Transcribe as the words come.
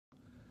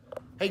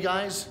Hey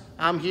guys,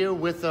 I'm here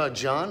with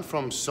John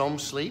from SOM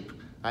Sleep.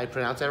 I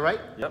pronounced that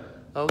right? Yep.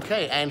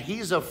 Okay, and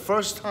he's a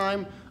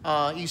first-time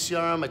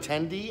ECRM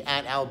attendee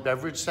at our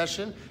beverage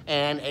session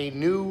and a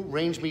new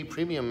Range Me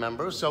Premium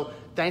member. So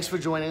thanks for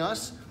joining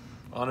us.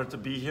 Honored to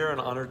be here and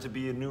honored to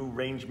be a new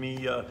Range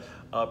Me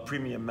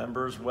Premium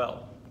member as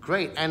well.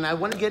 Great, and I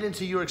want to get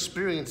into your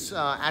experience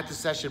at the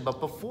session,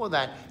 but before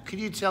that, could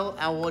you tell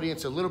our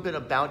audience a little bit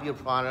about your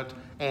product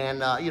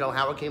and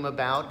how it came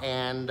about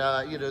and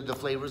the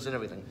flavors and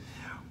everything?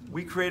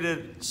 We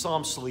created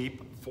SOM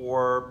Sleep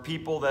for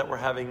people that were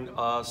having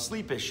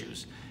sleep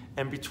issues.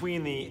 And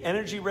between the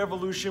energy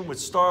revolution with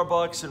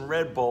Starbucks and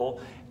Red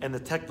Bull and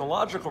the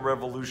technological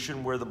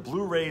revolution where the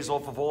blue rays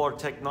off of all our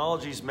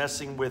technologies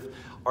messing with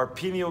our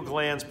pineal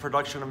gland's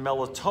production of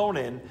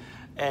melatonin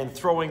and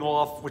throwing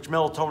off, which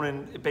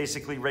melatonin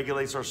basically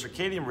regulates our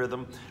circadian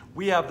rhythm,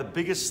 we have the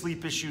biggest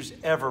sleep issues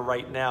ever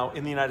right now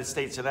in the United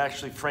States and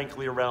actually,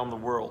 frankly, around the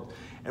world.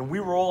 And we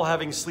were all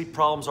having sleep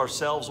problems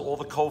ourselves, all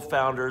the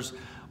co-founders,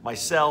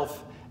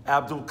 myself,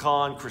 Abdul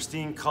Khan,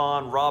 Christine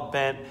Khan, Rob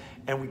Bent,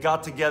 and we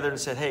got together and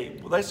said,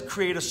 hey, let's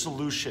create a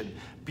solution,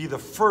 be the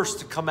first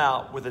to come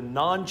out with a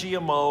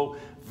non-GMO,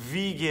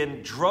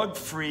 vegan,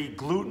 drug-free,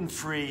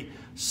 gluten-free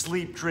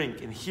sleep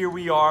drink. And here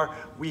we are.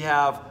 We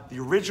have the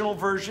original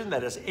version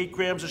that has 8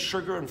 grams of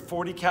sugar and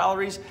 40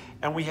 calories,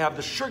 and we have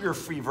the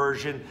sugar-free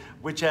version,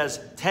 which has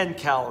 10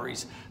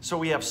 calories. So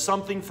we have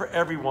something for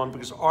everyone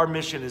because our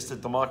mission is to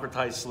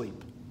democratize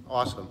sleep.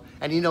 Awesome.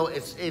 And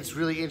it's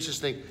really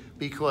interesting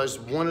because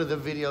one of the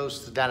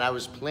videos that I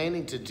was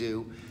planning to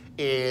do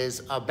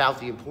is about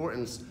the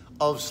importance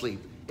of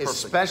sleep. Perfect.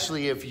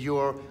 Especially if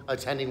you're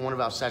attending one of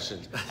our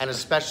sessions, and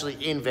especially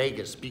in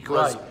Vegas,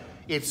 because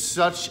it's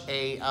such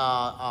a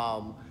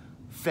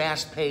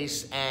fast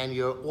pace and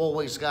you're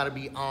always got to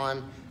be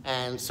on,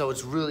 and so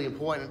it's really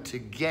important to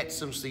get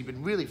some sleep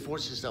and really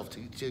force yourself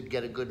to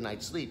get a good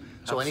night's sleep.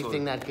 So Absolutely.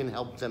 Anything that can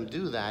help them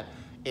do that,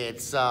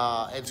 it's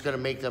going to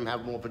make them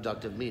have more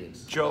productive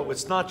meetings. Joe,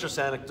 it's not just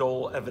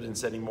anecdotal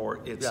evidence anymore.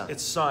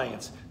 It's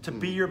science. To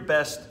be your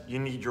best, you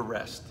need your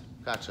rest.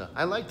 Gotcha.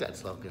 I like that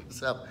slogan.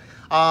 So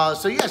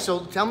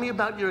tell me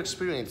about your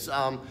experience.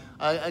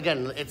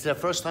 Again, it's their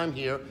first time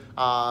here.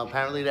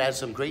 Apparently, they had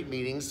some great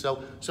meetings.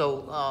 So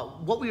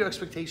what were your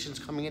expectations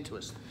coming into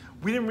us?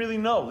 We didn't really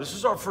know. This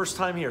is our first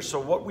time here. So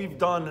what we've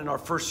done in our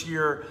first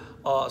year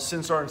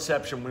since our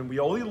inception, when we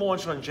only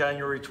launched on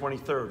January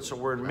 23rd, so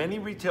we're in many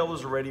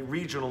retailers already,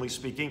 regionally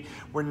speaking.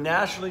 We're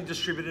nationally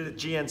distributed at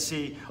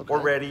GNC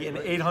already in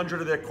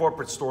 800 of their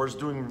corporate stores,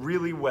 doing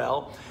really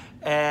well.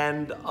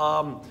 And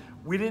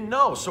we didn't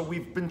know, so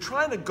we've been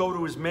trying to go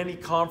to as many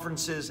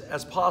conferences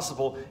as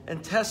possible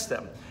and test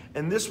them.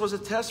 And this was a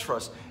test for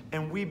us,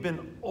 and we've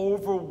been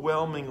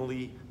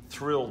overwhelmingly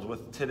thrilled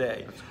with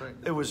today. That's great.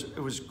 It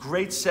was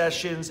great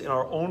sessions in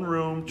our own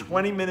room,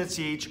 20 minutes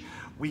each.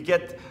 We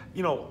get,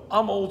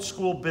 I'm old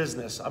school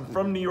business. I'm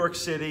from New York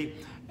City,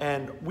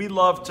 and we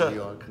love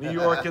to, New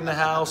York in the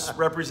house,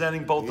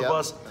 representing both of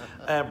us,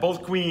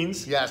 both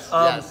queens. Yes,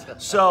 yes.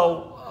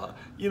 So,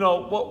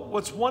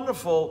 what's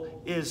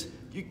wonderful is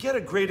you get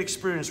a great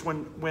experience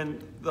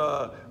when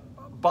the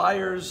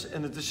buyers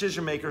and the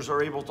decision makers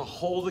are able to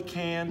hold a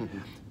can,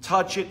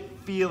 touch it,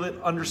 feel it,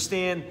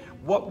 understand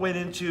what went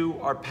into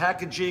our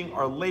packaging,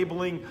 our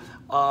labeling,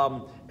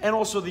 and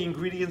also the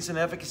ingredients and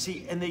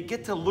efficacy, and they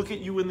get to look at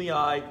you in the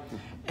eye.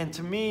 And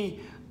to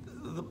me,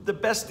 the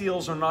best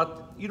deals are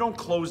not, you don't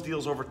close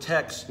deals over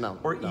text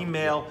or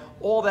email.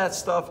 All that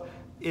stuff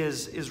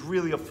is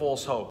really a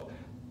false hope.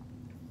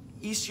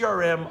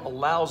 ECRM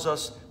allows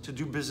us to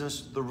do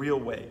business the real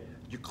way.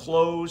 You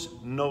close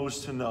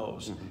nose to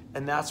nose,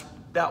 and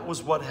that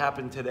was what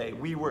happened today.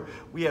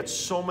 We had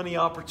so many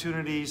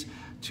opportunities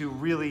to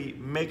really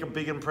make a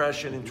big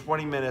impression in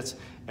 20 minutes,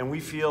 and we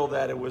feel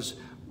that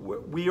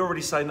we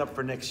already signed up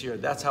for next year.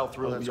 That's how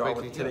thrilled we are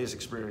with today's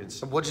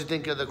experience. What did you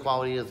think of the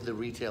quality of the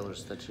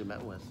retailers that you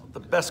met with? The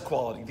best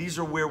quality. These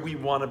are where we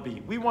want to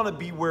be. We want to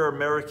be where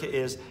America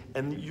is,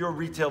 and your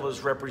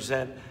retailers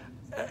represent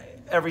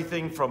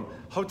everything from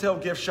hotel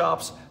gift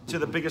shops to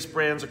the biggest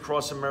brands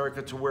across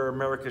America to where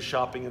America's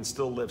shopping and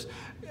still lives.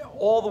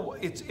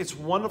 It's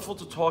wonderful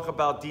to talk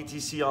about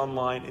DTC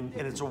online,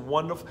 and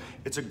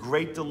it's a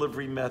great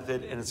delivery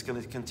method, and it's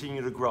going to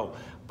continue to grow.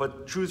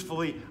 But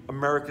truthfully,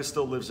 America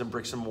still lives in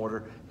bricks and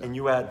mortar, and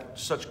you had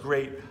such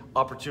great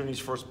opportunities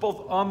for us,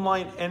 both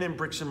online and in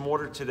bricks and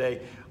mortar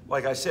today.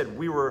 Like I said,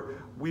 we were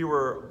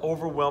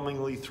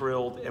overwhelmingly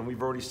thrilled, and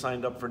we've already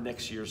signed up for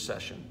next year's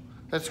session.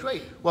 That's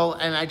great. Well,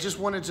 and I just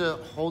wanted to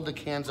hold the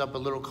cans up a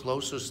little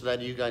closer so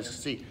that you guys can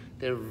see.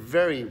 They're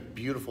very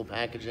beautiful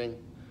packaging,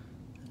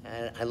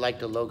 and I like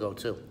the logo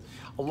too.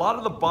 A lot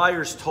of the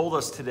buyers told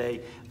us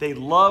today they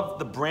love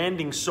the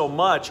branding so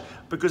much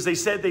because they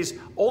said there's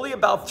only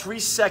about 3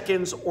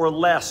 seconds or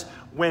less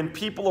when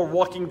people are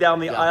walking down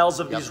the aisles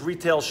of these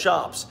retail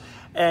shops.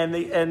 And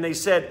they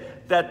said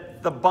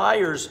that the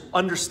buyers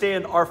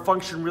understand our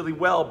function really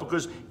well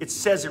because it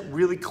says it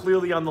really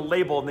clearly on the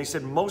label. And they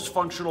said most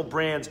functional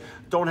brands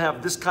don't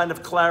have this kind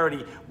of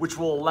clarity, which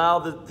will allow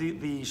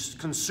the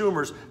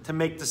consumers to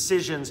make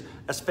decisions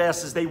as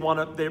fast as they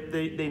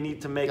they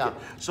need to make it.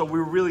 So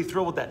we're really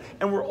thrilled with that.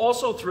 And we're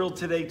also thrilled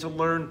today to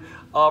learn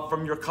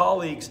from your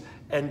colleagues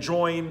and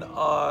join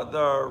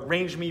the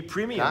Range Me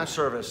Premium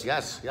service.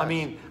 Yes. I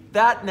mean,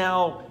 that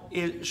now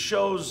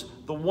shows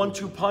the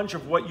 1-2 punch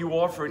of what you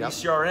offer at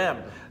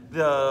ECRM.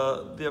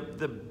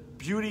 The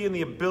beauty and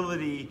the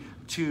ability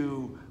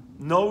to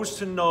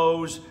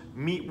nose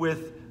meet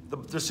with the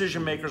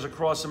decision makers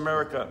across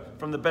America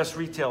from the best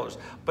retailers.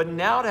 But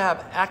now to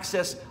have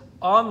access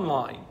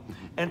online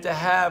and to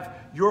have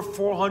your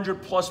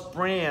 400+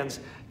 brands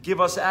give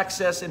us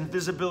access and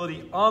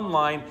visibility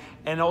online,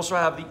 and also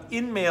have the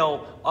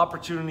in-mail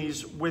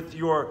opportunities with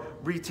your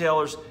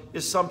retailers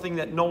is something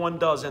that no one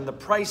does. And the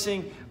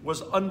pricing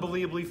was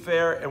unbelievably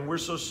fair, and we're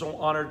so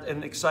honored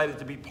and excited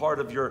to be part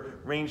of your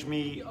Range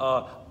Me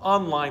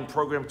online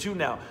program too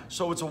now.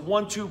 So it's a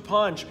 1-2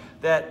 punch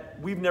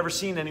that we've never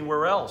seen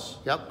anywhere else.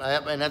 Yep,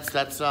 and that's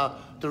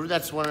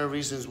one of the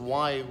reasons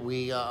why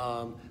we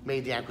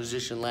made the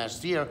acquisition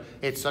last year.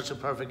 It's such a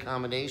perfect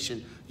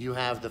combination. You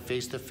have the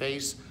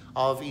face-to-face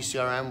of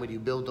ECRM when you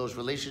build those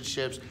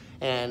relationships,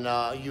 and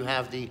you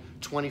have the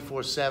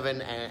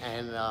 24/7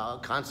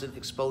 and constant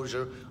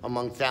exposure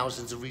among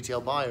thousands of retail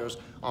buyers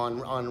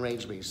on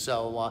Range Me.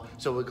 So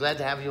we're glad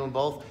to have you on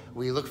both.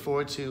 We look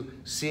forward to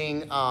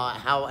seeing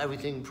how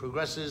everything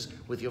progresses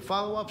with your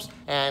follow-ups,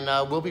 and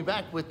we'll be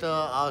back with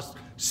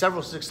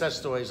several success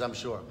stories, I'm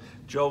sure.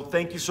 Joe,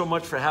 thank you so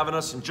much for having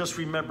us, and just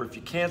remember, if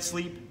you can't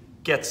sleep,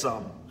 get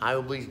some. I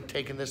will be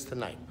taking this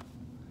tonight.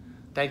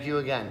 Thank you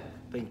again.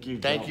 Thank you,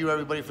 Joe. Thank you,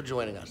 everybody, for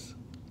joining us.